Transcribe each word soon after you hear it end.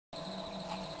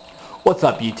What's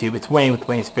up, YouTube? It's Wayne with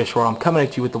Wayne's Fish World. I'm coming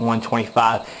at you with the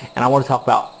 125, and I want to talk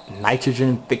about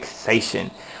nitrogen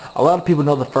fixation. A lot of people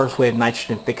know the first way of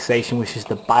nitrogen fixation, which is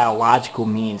the biological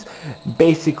means.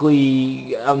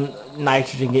 Basically,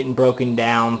 nitrogen getting broken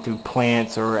down through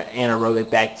plants or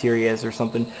anaerobic bacteria or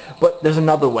something. But there's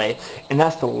another way, and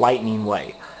that's the lightning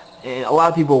way. And a lot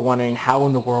of people are wondering, how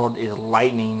in the world is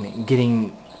lightning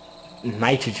getting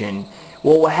nitrogen?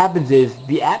 Well, what happens is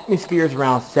the atmosphere is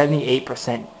around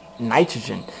 78%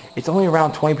 nitrogen. It's only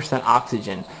around 20%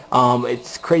 oxygen.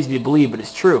 It's crazy to believe, but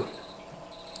it's true.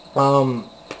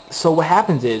 So what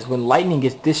happens is when lightning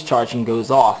gets discharged and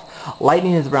goes off,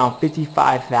 lightning is around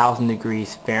 55,000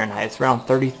 degrees Fahrenheit. It's around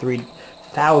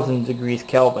 33,000 degrees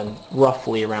Kelvin,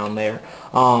 roughly around there.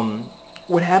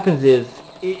 What happens is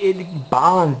it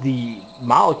bonds the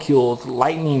molecules,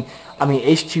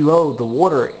 H2O, the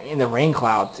water in the rain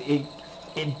clouds. It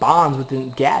bonds with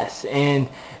the gas, and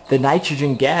the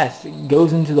nitrogen gas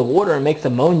goes into the water and makes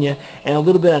ammonia, and a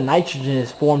little bit of nitrogen is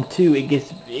formed too. It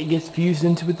gets fused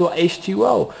into the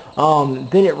H2O.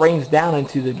 Then it rains down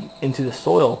into the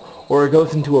soil, or it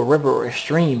goes into a river or a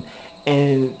stream,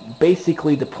 and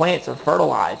basically the plants are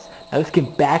fertilized. Now this can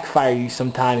backfire you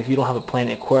sometime if you don't have a plant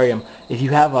aquarium. If you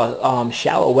have a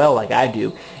shallow well like I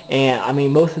do, and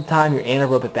most of the time your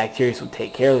anaerobic bacteria will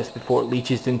take care of this before it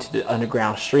leaches into the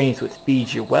underground streams, which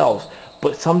feeds your wells.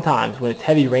 But sometimes when it's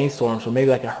heavy rainstorms, or maybe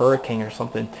like a hurricane or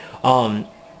something,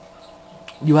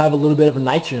 you have a little bit of a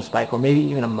nitrogen spike, or maybe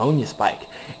even ammonia spike,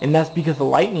 and that's because the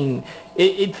lightning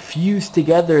it fused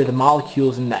together the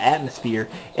molecules in the atmosphere,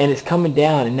 and it's coming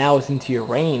down, and now it's into your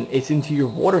rain, it's into your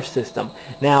water system.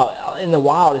 Now in the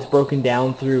wild, it's broken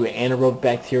down through anaerobic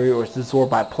bacteria, or it's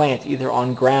absorbed by plants, either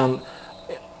in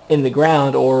the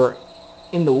ground or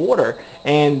in the water,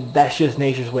 and that's just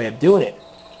nature's way of doing it.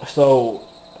 So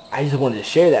I just wanted to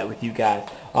share that with you guys.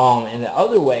 And the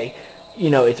other way,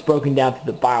 it's broken down to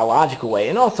the biological way.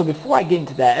 And also, before I get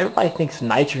into that, everybody thinks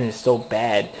nitrogen is so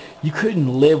bad. You couldn't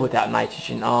live without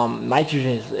nitrogen.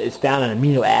 Nitrogen is found in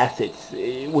amino acids,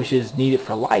 which is needed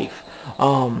for life.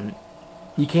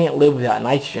 You can't live without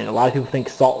nitrogen. A lot of people think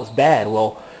salt is bad.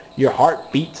 Well, your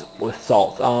heart beats with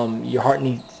salt. Your heart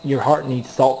needs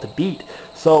salt to beat.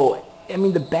 So,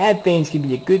 the bad things can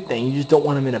be a good thing. You just don't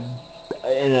want them in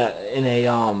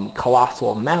a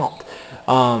colossal amount.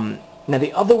 Now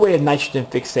the other way of nitrogen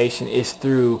fixation is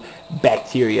through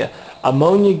bacteria. A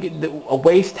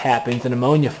waste happens and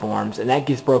ammonia forms, and that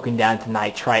gets broken down to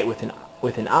nitrite through an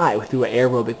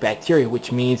aerobic bacteria,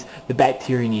 which means the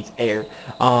bacteria needs air,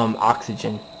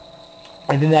 oxygen.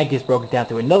 And then that gets broken down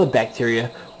to another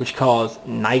bacteria, which causes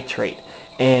nitrate.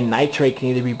 And nitrate can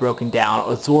either be broken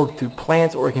down, absorbed through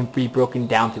plants, or it can be broken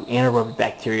down through anaerobic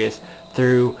bacteria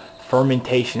through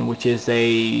fermentation, which is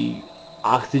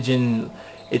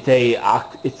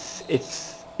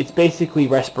it's basically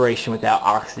respiration without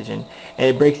oxygen, and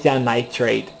it breaks down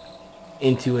nitrate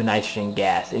into a nitrogen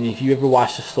gas. And if you ever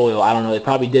watch the soil, I don't know, they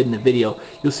probably did in the video,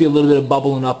 you'll see a little bit of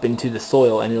bubbling up into the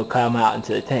soil, and it'll come out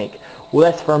into the tank. Well,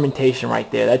 that's fermentation right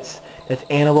there. That's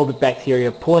anaerobic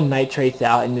bacteria pulling nitrates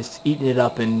out and just eating it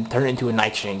up and turning it into a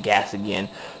nitrogen gas again.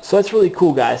 So that's really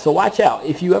cool, guys. So watch out.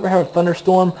 If you ever have a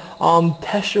thunderstorm,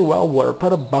 test your well water.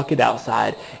 Put a bucket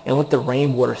outside and let the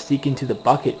rainwater seep into the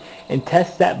bucket, and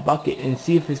test that bucket and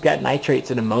see if it's got nitrates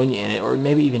and ammonia in it, or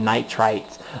maybe even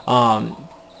nitrites. Let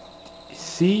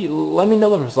me know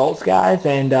the results, guys,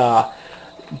 and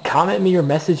comment me or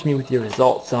message me with your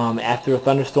results. After a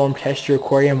thunderstorm, test your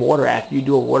aquarium water after you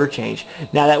do a water change.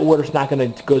 Now that water's not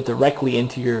going to go directly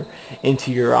into your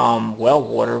well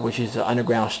water, which is an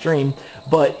underground stream,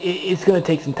 but it's going to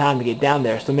take some time to get down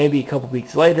there. So maybe a couple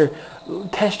weeks later,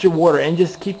 test your water, and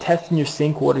just keep testing your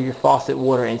sink water, your faucet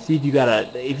water, and see if you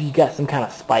got some kind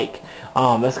of spike.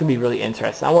 That's going to be really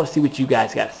interesting. I want to see what you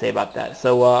guys got to say about that.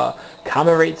 So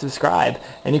comment, rate, subscribe.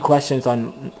 Any questions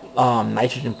on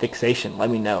nitrogen fixation, let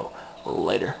me know.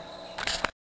 Later.